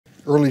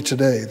Early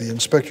today, the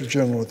Inspector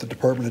General at the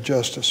Department of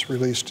Justice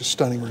released a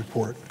stunning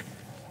report.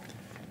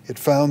 It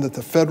found that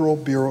the Federal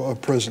Bureau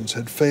of Prisons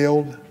had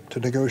failed to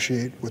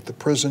negotiate with the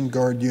prison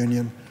guard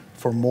union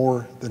for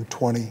more than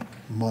 20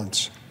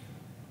 months.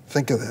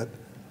 Think of that.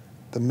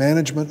 The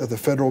management of the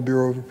Federal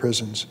Bureau of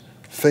Prisons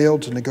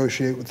failed to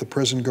negotiate with the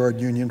prison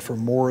guard union for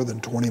more than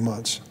 20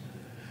 months.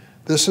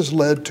 This has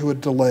led to a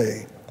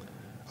delay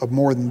of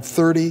more than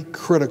 30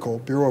 critical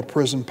Bureau of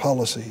Prison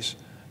policies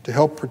to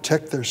help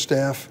protect their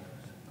staff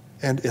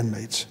and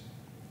inmates.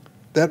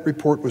 That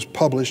report was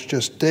published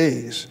just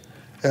days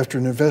after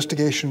an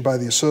investigation by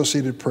the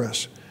Associated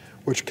Press,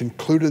 which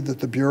concluded that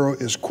the Bureau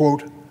is,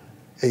 quote,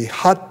 a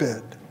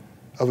hotbed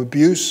of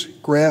abuse,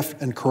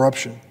 graft, and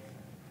corruption,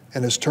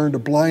 and has turned a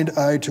blind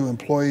eye to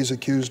employees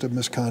accused of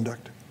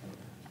misconduct.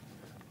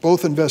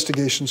 Both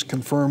investigations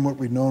confirm what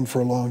we've known for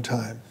a long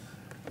time.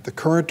 The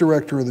current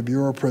director of the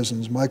Bureau of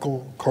Prisons,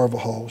 Michael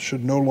Carvajal,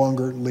 should no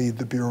longer lead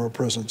the Bureau of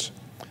Prisons.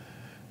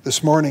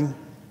 This morning,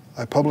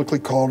 I publicly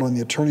called on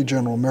the Attorney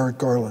General, Merrick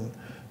Garland,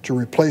 to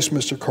replace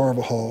Mr.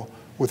 Carvajal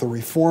with a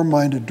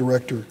reform-minded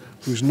director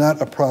who's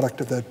not a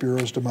product of that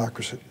Bureau's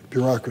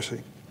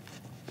bureaucracy.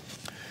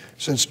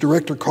 Since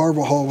Director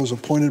Carvajal was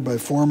appointed by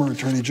former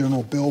Attorney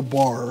General Bill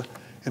Barr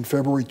in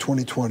February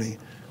 2020,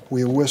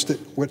 we have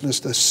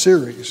witnessed a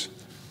series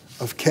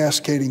of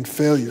cascading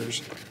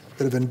failures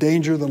that have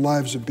endangered the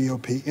lives of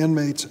BOP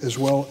inmates as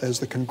well as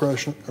the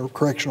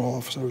correctional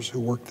officers who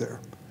work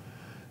there.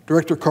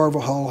 Director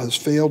Carvajal has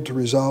failed to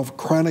resolve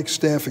chronic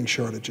staffing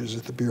shortages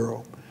at the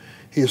Bureau.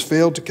 He has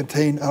failed to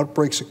contain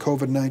outbreaks of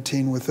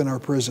COVID-19 within our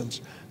prisons.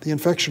 The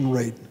infection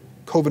rate,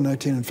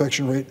 COVID-19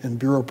 infection rate in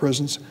Bureau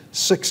prisons,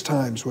 6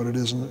 times what it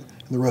is in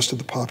the rest of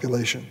the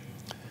population.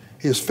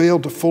 He has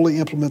failed to fully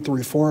implement the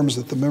reforms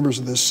that the members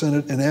of this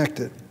Senate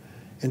enacted,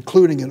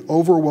 including an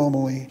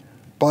overwhelmingly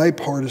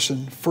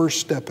bipartisan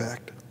First Step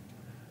Act,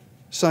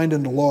 signed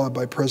into law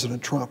by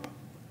President Trump.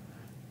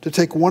 To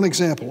take one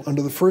example,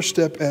 under the First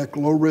Step Act,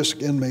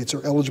 low-risk inmates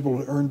are eligible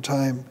to earn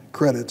time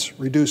credits,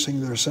 reducing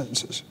their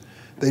sentences.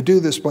 They do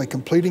this by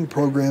completing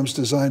programs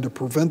designed to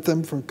prevent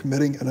them from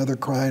committing another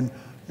crime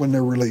when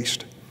they're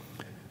released.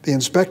 The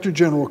Inspector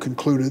General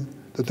concluded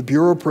that the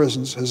Bureau of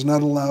Prisons has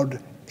not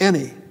allowed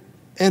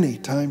any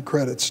time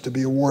credits to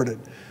be awarded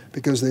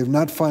because they have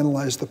not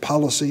finalized the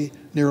policy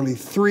nearly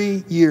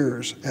 3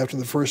 years after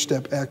the First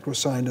Step Act was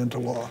signed into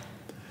law.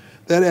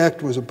 That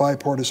act was a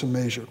bipartisan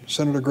measure.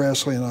 Senator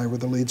Grassley and I were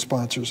the lead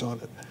sponsors on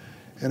it.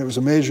 And it was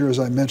a measure, as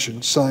I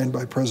mentioned, signed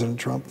by President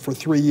Trump. For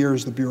 3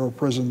 years, the Bureau of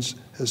Prisons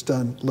has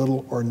done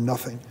little or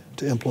nothing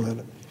to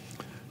implement it.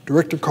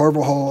 Director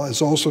Carvajal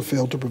has also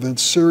failed to prevent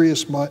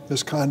serious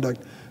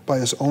misconduct by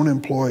his own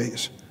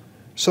employees.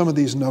 Some of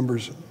these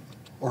numbers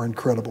are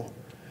incredible.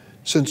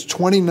 Since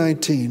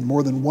 2019,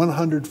 more than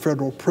 100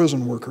 federal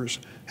prison workers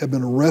have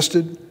been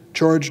arrested,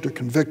 charged, or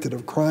convicted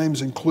of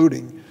crimes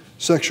including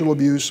sexual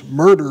abuse,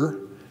 murder,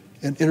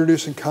 and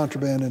introducing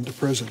contraband into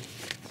prison.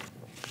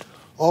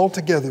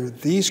 Altogether,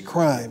 these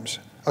crimes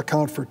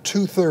account for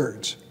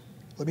 2/3,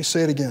 let me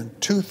say it again,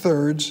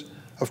 2/3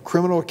 of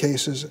criminal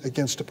cases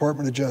against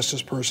Department of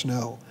Justice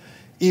personnel,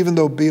 even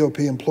though BOP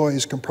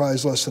employees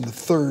comprise less than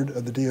 1/3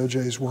 of the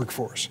DOJ's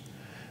workforce.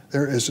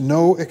 There is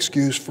no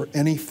excuse for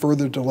any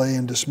further delay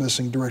in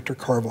dismissing Director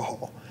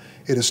Carvajal.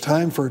 It is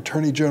time for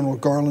Attorney General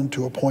Garland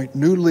to appoint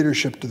new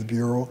leadership to the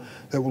Bureau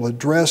that will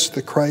address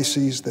the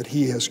crises that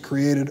he has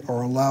created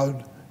or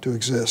allowed to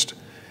exist,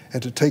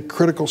 and to take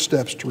critical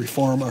steps to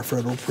reform our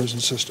federal prison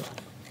system.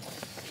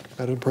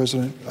 Madam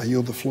President, I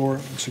yield the floor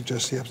and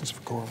suggest the absence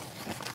of quorum.